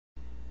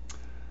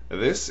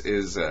This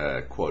is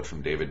a quote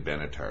from David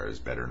Benatar's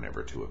Better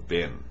Never to Have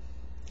Been.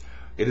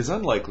 It is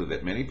unlikely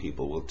that many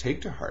people will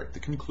take to heart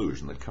the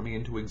conclusion that coming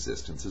into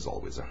existence is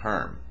always a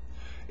harm.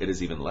 It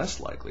is even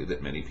less likely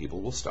that many people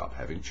will stop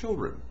having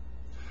children.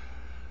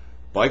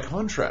 By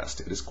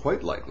contrast, it is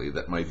quite likely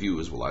that my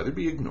views will either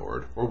be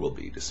ignored or will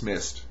be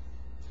dismissed.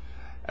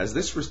 As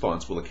this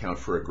response will account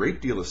for a great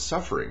deal of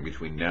suffering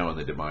between now and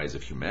the demise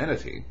of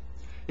humanity,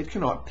 it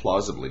cannot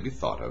plausibly be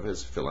thought of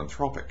as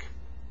philanthropic.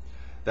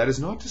 That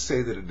is not to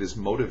say that it is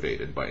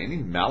motivated by any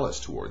malice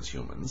towards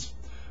humans,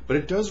 but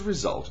it does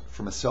result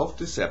from a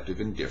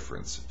self-deceptive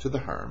indifference to the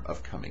harm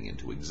of coming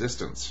into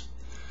existence.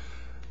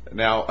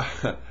 Now,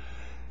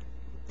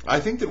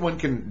 I think that one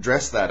can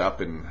dress that up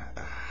in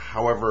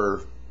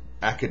however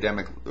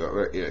academic,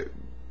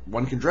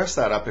 one can dress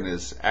that up in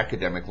as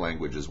academic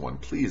language as one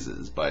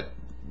pleases, but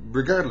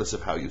regardless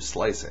of how you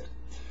slice it,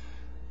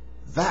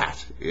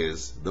 that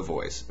is the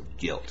voice of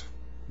guilt.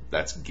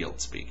 That's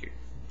guilt speaking.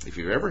 If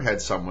you've ever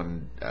had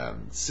someone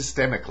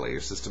systemically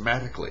or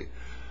systematically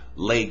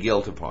lay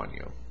guilt upon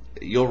you,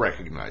 you'll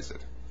recognize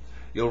it.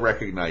 You'll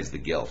recognize the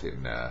guilt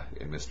in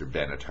Mr.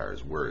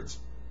 Benatar's words.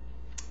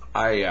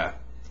 I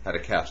had a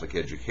Catholic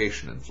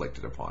education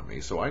inflicted upon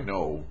me, so I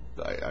know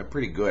I'm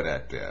pretty good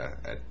at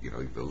the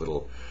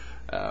little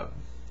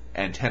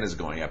antennas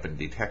going up and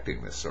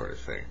detecting this sort of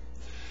thing.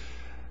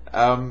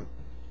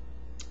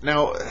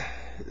 Now,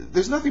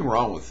 there's nothing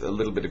wrong with a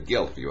little bit of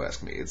guilt, if you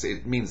ask me.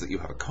 It means that you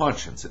have a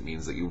conscience. It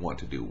means that you want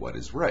to do what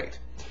is right.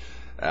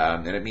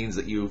 And it means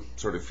that you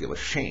sort of feel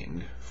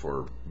ashamed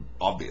for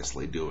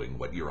obviously doing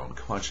what your own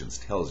conscience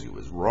tells you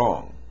is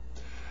wrong.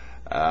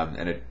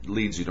 And it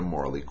leads you to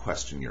morally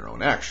question your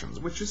own actions,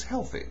 which is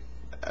healthy.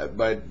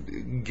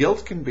 But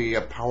guilt can be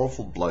a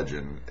powerful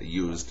bludgeon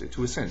used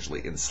to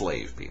essentially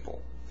enslave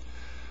people.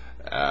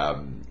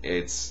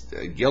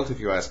 Guilt, if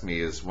you ask me,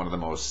 is one of the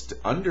most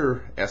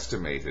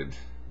underestimated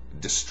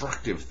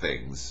destructive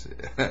things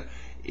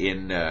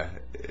in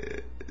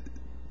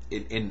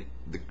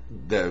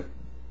the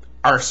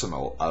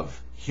arsenal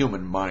of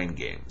human mind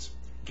games.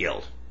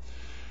 Guilt.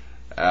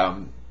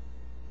 And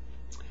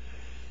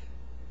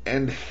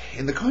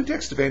in the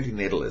context of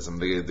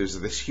antinatalism, there's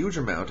this huge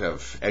amount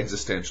of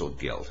existential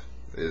guilt,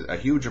 a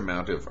huge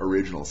amount of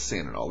original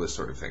sin and all this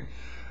sort of thing.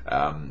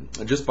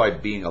 Just by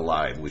being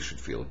alive, we should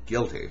feel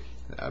guilty,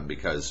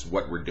 because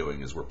what we're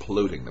doing is we're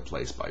polluting the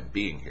place by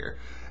being here,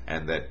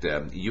 and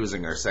that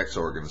using our sex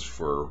organs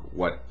for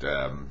what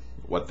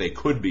they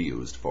could be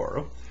used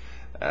for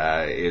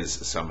is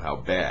somehow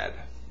bad.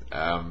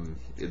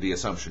 The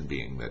assumption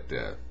being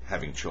that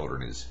having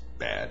children is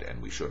bad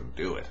and we shouldn't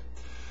do it.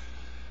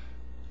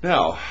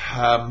 Now,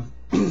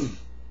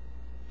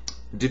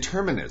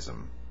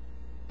 determinism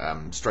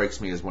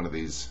strikes me as one of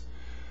these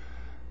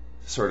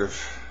sort of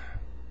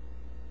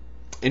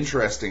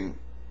interesting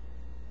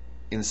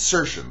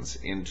insertions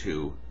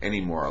into any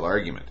moral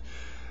argument.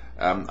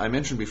 I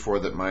mentioned before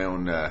that my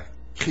own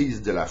crise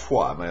de la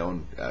foi, my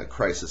own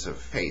crisis of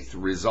faith,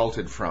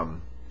 resulted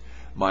from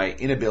my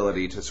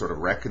inability to sort of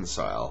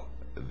reconcile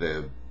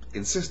the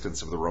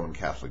insistence of the Roman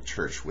Catholic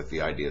Church with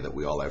the idea that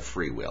we all have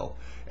free will,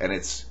 and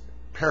its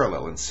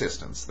parallel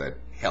insistence that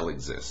hell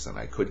exists and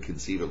I could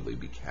conceivably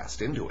be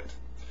cast into it.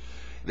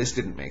 This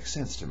didn't make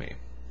sense to me.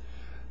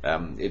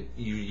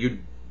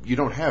 You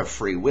don't have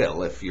free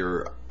will if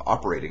you're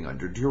operating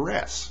under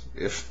duress.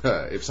 If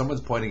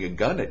someone's pointing a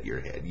gun at your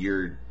head,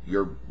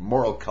 your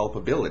moral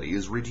culpability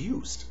is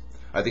reduced.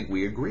 I think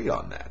we agree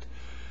on that.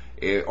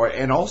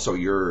 And also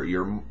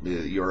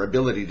your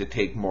ability to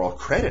take moral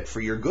credit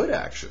for your good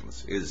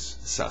actions is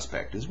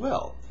suspect as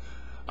well.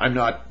 I'm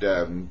not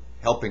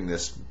helping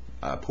this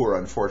poor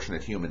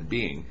unfortunate human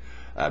being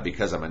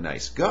because I'm a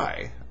nice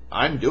guy.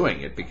 I'm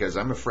doing it because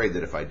I'm afraid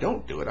that if I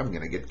don't do it, I'm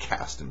going to get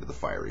cast into the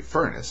fiery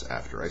furnace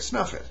after I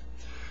snuff it.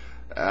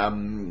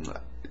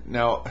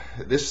 Now,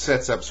 this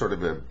sets up sort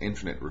of an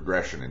infinite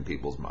regression in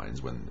people's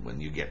minds when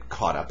you get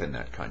caught up in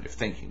that kind of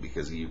thinking,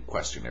 because you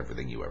question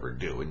everything you ever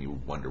do and you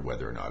wonder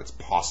whether or not it's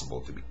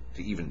possible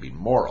to even be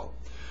moral.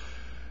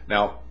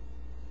 Now,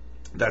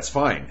 that's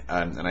fine,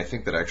 and I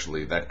think that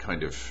actually that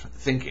kind of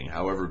thinking,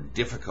 however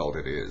difficult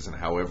it is and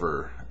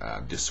however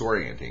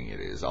disorienting it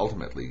is,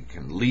 ultimately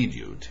can lead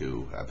you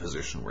to a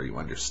position where you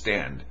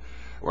understand,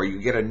 or you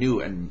get a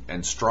new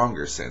and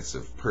stronger sense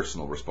of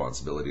personal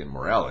responsibility and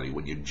morality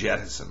when you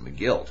jettison the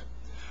guilt,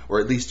 or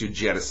at least you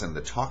jettison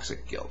the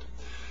toxic guilt.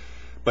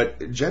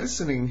 But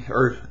jettisoning,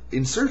 or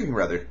inserting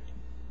rather,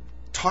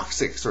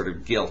 toxic sort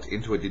of guilt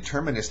into a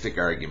deterministic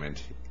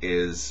argument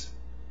is,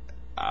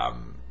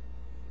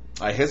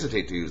 I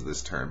hesitate to use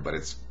this term, but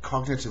it's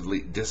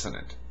cognitively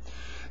dissonant.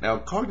 Now,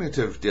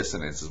 cognitive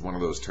dissonance is one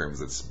of those terms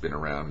that's been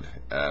around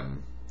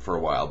for a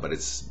while, but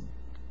it's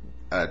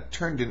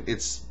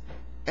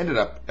ended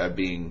up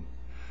being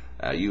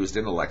used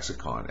in a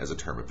lexicon as a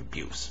term of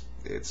abuse.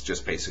 It's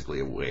just basically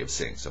a way of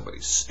saying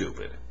somebody's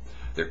stupid.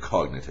 They're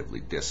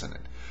cognitively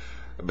dissonant.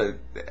 But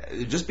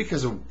just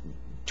because a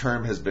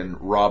term has been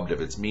robbed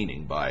of its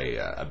meaning by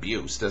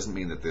abuse doesn't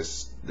mean that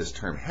this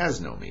term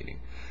has no meaning.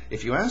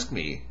 If you ask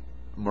me,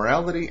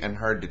 morality and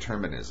hard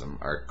determinism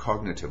are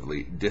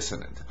cognitively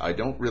dissonant. I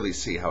don't really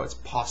see how it's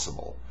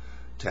possible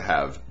to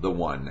have the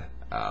one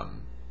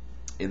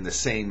in the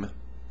same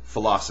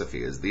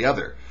philosophy as the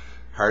other.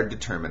 Hard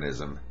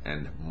determinism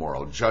and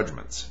moral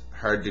judgments.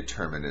 Hard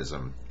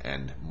determinism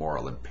and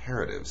moral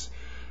imperatives.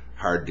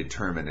 Hard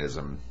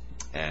determinism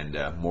and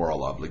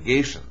moral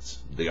obligations.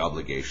 The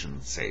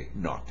obligation, say,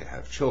 not to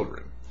have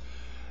children.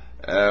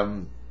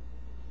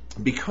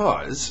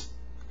 Because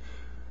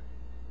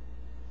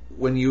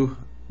when you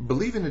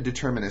believe in a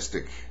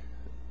deterministic,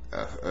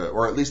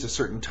 or at least a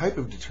certain type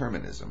of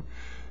determinism,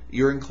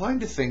 you're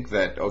inclined to think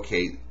that,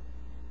 okay,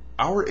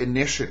 our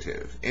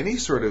initiative, any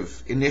sort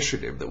of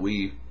initiative that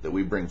we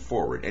bring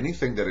forward,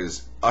 anything that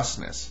is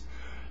usness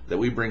that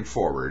we bring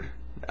forward,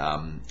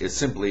 is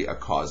simply a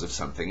cause of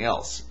something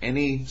else.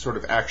 Any sort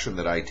of action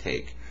that I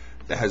take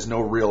that has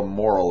no real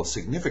moral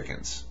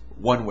significance,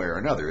 one way or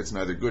another, it's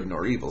neither good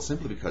nor evil,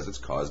 simply because it's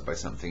caused by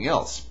something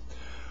else.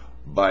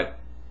 But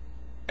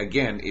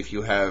again, if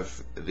you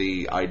have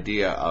the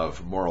idea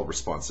of moral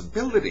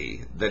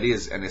responsibility that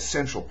is an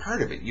essential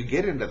part of it, you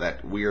get into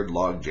that weird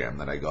logjam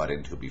that I got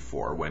into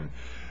before when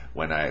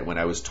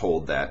I was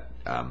told that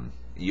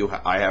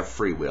I have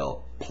free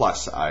will,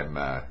 plus I'm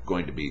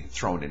going to be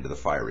thrown into the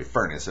fiery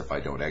furnace if I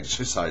don't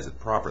exercise it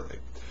properly.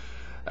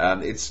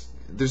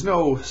 There's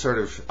no sort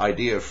of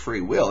idea of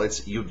free will.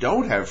 It's you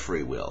don't have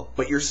free will,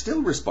 but you're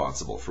still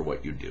responsible for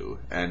what you do,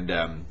 and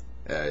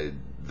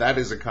that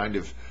is a kind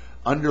of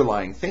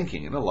underlying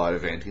thinking in a lot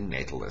of the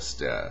antinatalist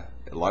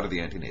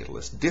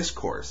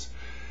discourse.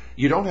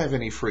 You don't have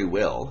any free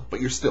will,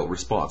 but you're still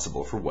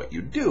responsible for what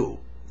you do.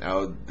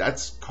 Now,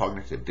 that's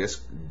cognitive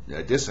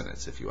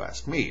dissonance, if you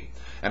ask me.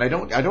 And I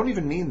don't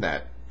even mean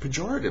that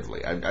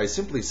pejoratively. I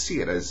simply see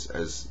it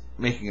as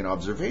making an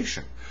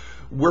observation.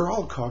 We're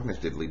all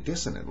cognitively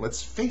dissonant.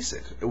 Let's face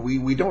it.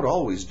 We don't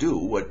always do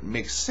what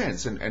makes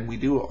sense, and we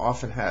do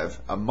often have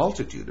a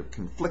multitude of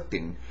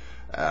conflicting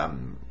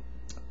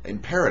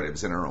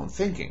imperatives in our own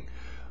thinking.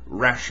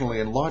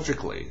 Rationally and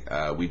logically,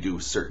 we do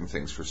certain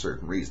things for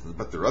certain reasons,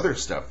 but there are other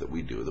stuff that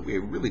we do that we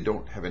really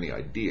don't have any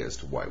idea as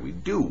to why we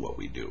do what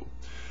we do,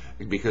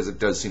 because it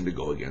does seem to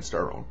go against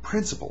our own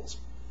principles.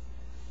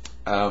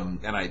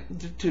 To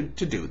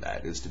do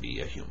that is to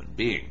be a human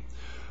being.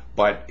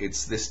 But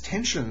it's this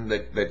tension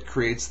that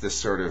creates this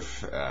sort of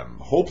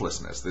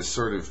hopelessness, this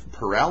sort of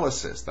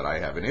paralysis that I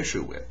have an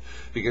issue with.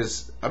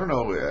 Because, I don't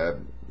know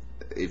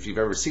if you've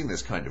ever seen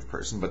this kind of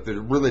person, but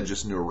the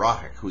religious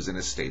neurotic who's in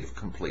a state of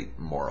complete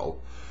moral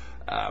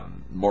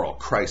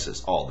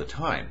crisis all the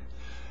time.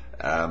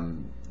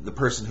 The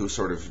person who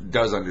sort of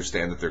does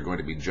understand that they're going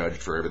to be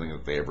judged for everything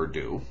that they ever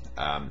do,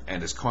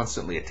 and is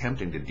constantly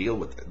attempting to deal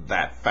with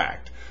that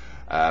fact.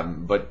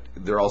 But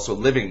they're also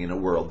living in a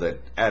world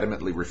that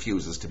adamantly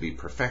refuses to be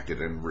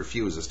perfected and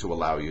refuses to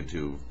allow you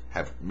to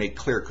make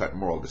clear-cut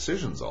moral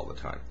decisions all the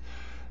time.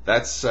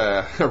 That's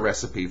a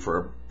recipe for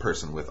a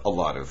person with a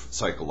lot of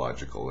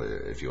psychological,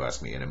 if you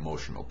ask me, and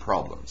emotional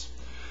problems.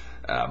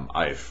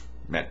 I've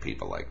met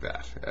people like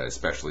that,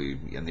 especially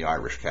in the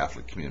Irish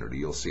Catholic community.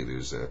 You'll see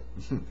there's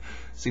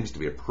seems to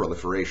be a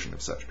proliferation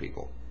of such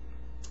people.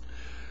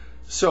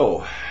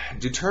 So,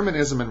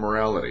 determinism and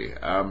morality.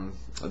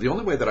 The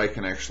only way that I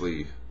can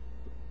actually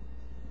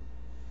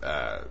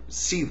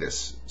see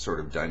this sort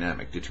of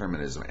dynamic,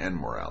 determinism and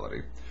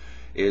morality,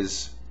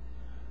 is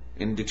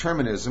in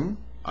determinism,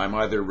 I'm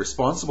either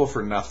responsible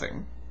for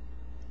nothing,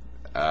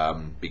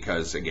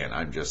 because, again,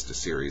 I'm just a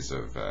series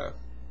of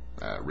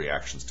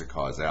reactions to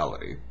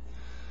causality,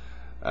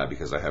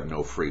 because I have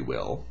no free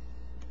will,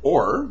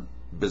 or,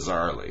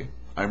 bizarrely,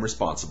 I'm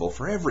responsible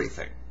for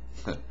everything.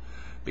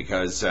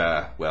 Because,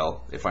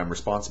 well, if I'm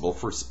responsible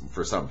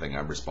for something,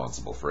 I'm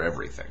responsible for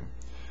everything.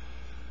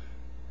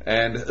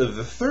 And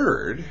the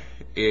third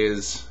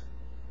is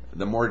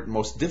the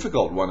most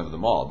difficult one of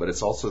them all, but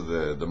it's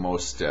also the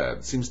most,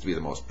 seems to be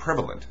the most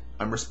prevalent.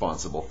 I'm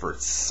responsible for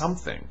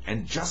something,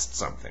 and just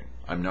something.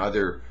 I'm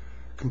neither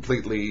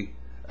completely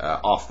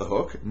off the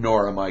hook,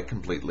 nor am I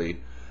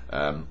completely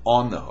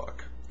on the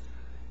hook.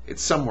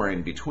 It's somewhere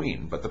in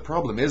between, but the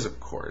problem is, of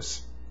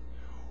course,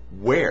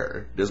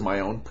 where does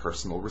my own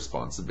personal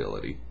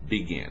responsibility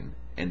begin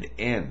and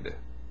end?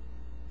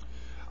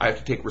 I have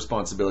to take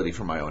responsibility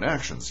for my own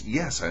actions.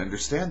 Yes, I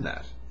understand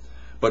that.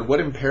 But what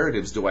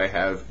imperatives do I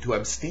have to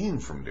abstain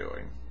from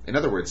doing? In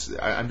other words,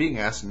 I'm being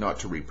asked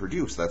not to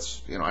reproduce.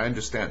 That's, I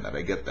understand that.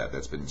 I get that.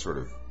 That's been sort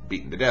of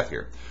beaten to death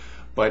here.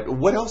 But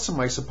what else am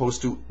I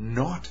supposed to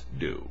not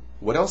do?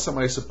 What else am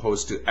I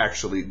supposed to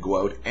actually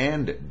go out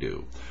and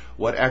do?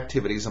 What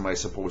activities am I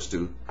supposed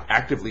to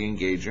actively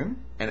engage in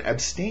and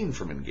abstain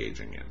from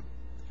engaging in?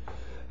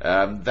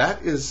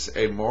 That is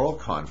a moral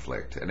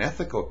conflict, an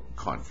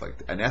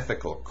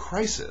ethical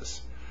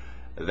crisis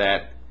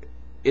that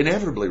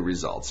inevitably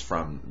results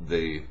from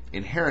the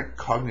inherent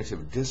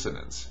cognitive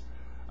dissonance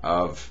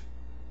of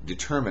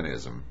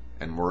determinism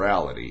and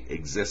morality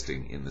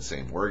existing in the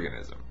same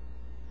organism.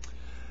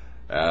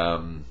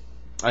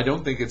 I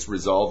don't think it's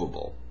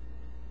resolvable.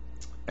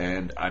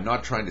 And I'm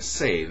not trying to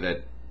say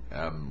that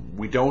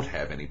We don't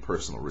have any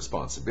personal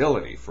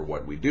responsibility for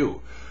what we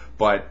do.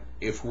 But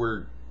if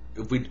we're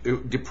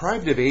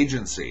deprived of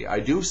agency, I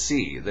do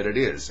see that it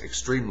is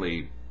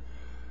extremely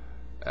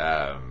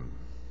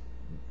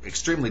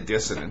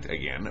dissonant,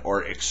 again,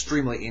 or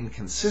extremely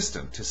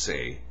inconsistent to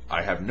say,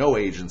 I have no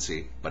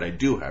agency, but I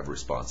do have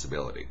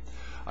responsibility.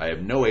 I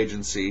have no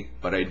agency,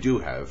 but I do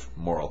have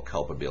moral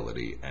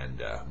culpability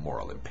and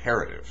moral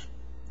imperative.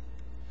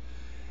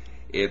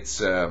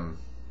 It's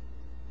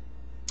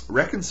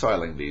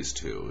reconciling these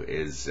two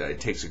it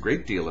takes a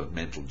great deal of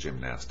mental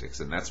gymnastics,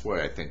 and that's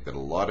why I think that a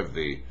lot of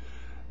the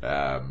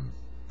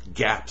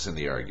gaps in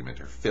the argument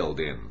are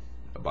filled in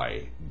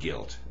by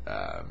guilt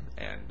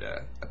and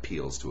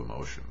appeals to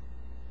emotion.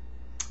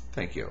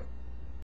 Thank you.